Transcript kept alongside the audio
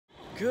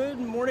Good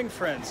morning,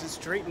 friends. It's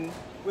Drayton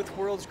with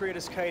World's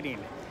Greatest Kiting.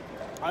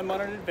 I'm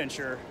on an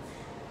adventure.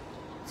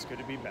 It's good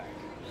to be back.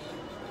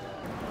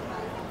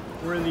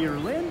 We're in the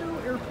Orlando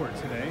airport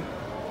today,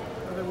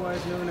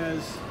 otherwise known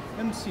as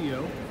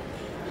MCO.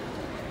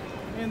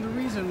 And the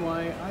reason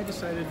why I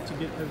decided to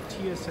get a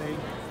TSA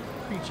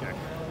pre-check.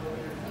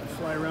 I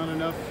fly around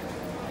enough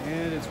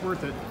and it's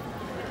worth it,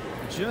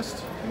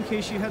 just in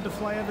case you had to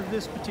fly out of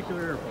this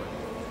particular airport.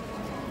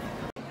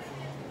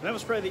 That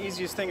was probably the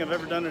easiest thing I've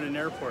ever done at an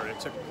airport. It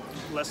took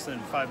less than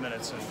 5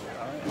 minutes and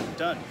I'm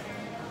done.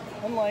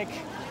 Unlike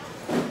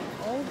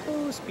all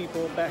those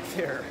people back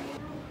there.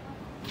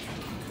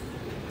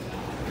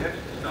 Next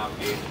stop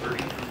gate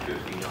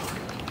 3259.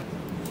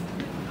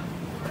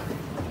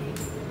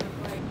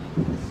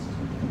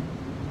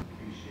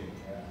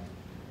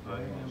 I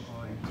am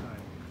on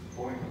time.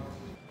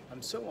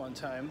 I'm so on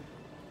time,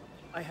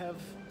 I have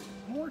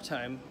more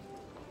time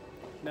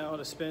now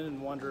to spend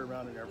and wander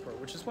around an airport,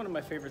 which is one of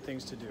my favorite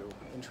things to do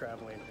in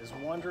traveling, is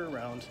wander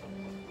around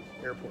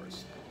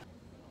airports.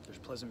 There's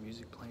pleasant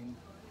music playing.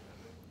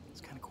 It's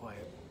kind of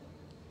quiet.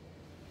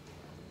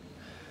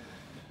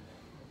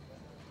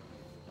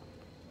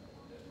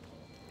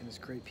 And there's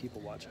great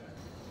people watching.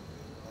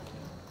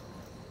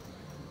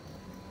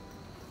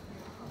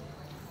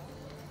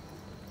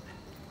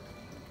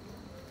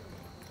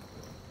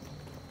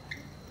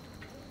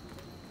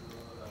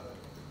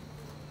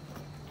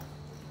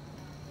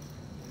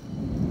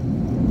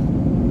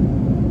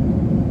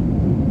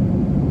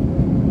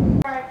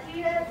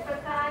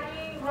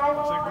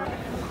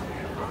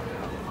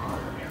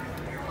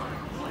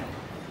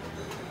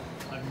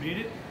 I've made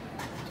it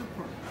to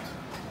Portland.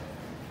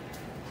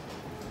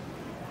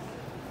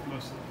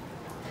 Mostly.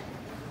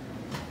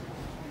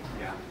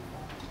 Yeah.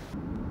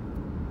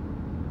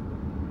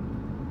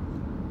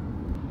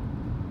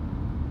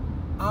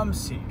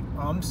 Omsi.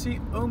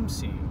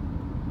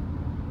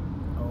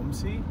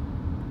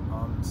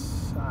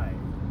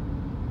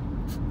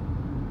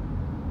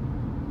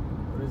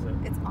 What is it?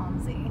 It's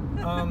Omsi.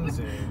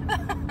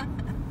 Omsi.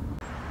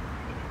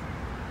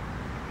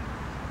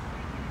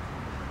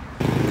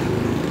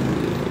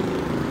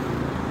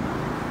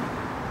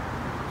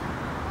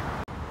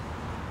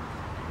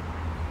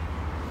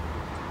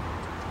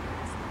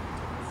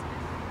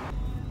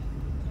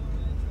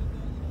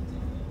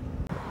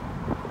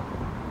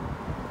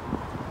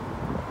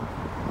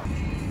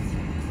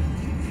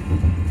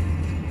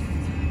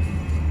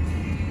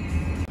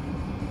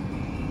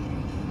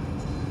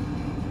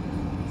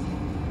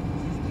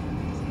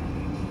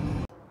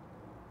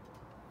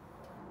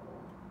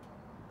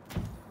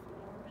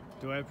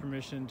 Do I have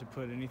permission to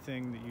put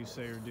anything that you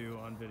say or do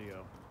on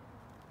video?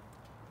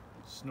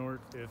 Snort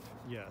if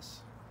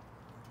yes.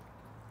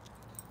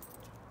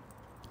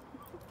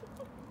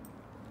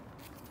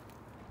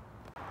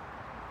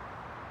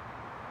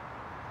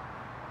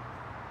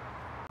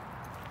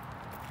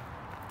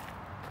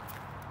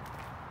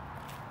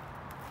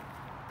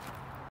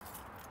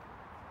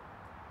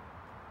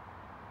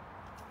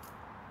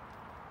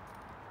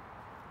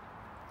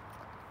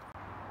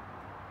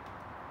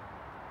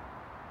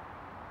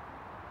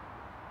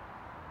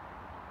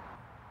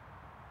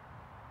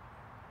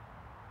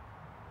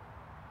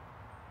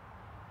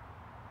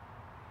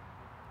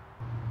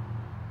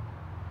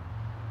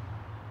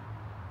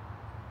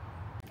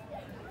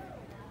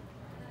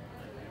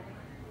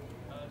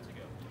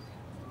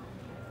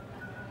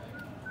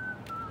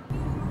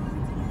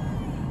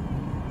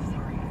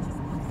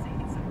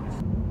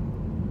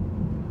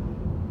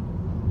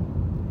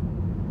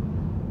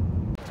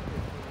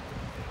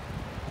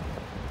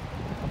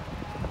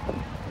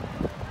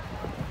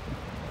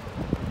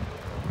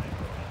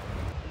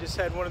 Just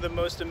had one of the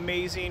most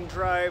amazing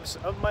drives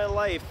of my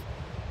life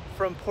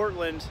from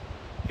Portland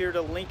here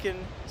to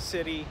Lincoln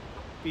City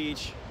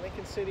Beach,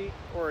 Lincoln City,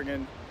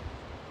 Oregon,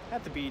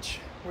 at the beach,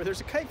 where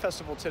there's a kite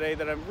festival today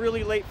that I'm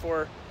really late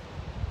for,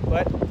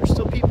 but there's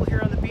still people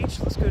here on the beach.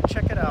 Let's go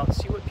check it out and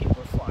see what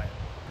people are flying.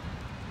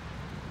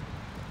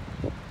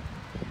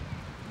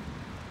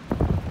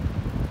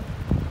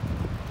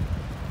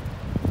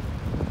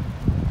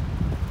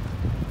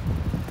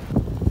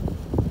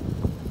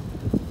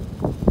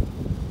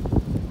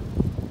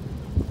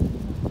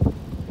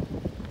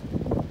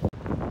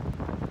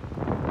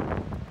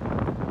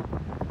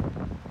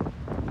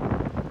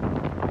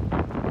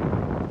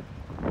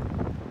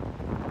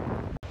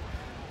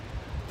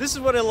 This is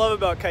what I love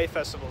about kite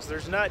festivals.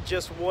 There's not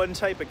just one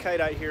type of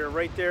kite out here.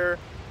 Right there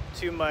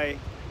to my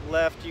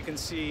left, you can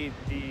see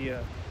the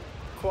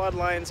quad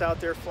lines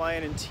out there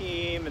flying in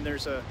team, and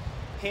there's a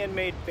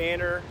handmade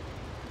banner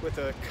with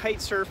a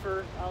kite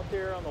surfer out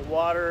there on the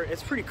water.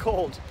 It's pretty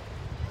cold.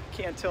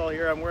 Can't tell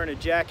here, I'm wearing a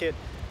jacket.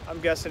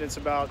 I'm guessing it's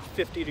about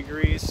 50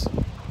 degrees.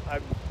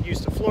 I'm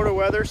used to Florida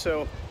weather,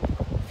 so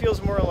it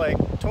feels more like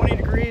 20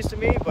 degrees to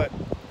me, but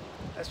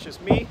that's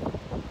just me.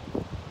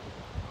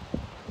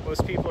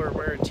 Most people are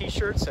wearing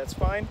t-shirts, that's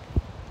fine.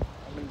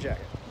 I'm in a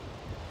jacket.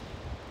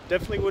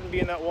 Definitely wouldn't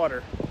be in that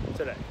water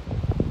today.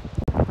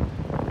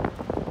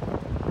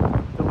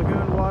 The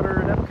lagoon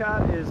water at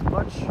Epcot is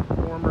much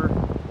warmer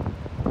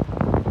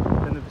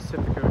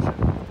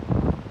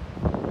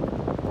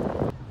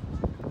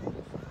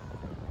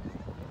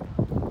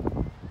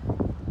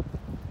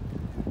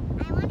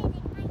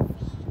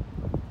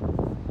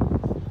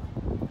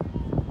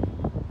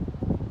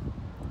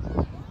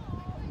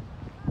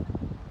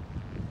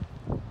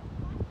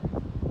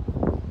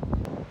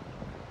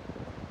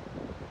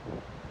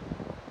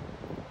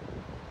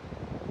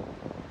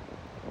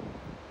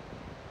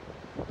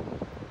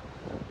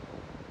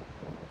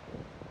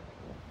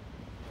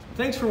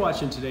Thanks for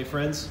watching today,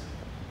 friends.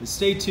 And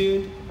stay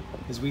tuned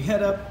as we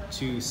head up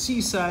to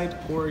Seaside,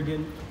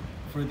 Oregon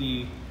for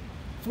the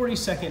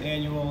 42nd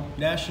Annual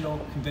National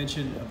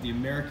Convention of the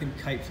American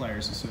Kite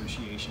Flyers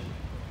Association.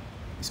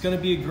 It's going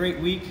to be a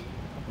great week.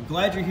 I'm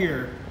glad you're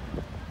here,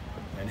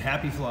 and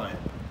happy flying.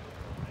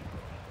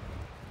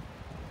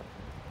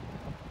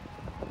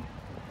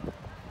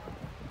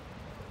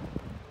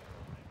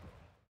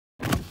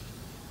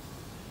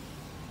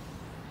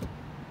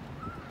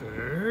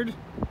 Bird.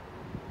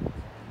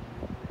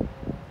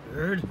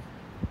 Bird.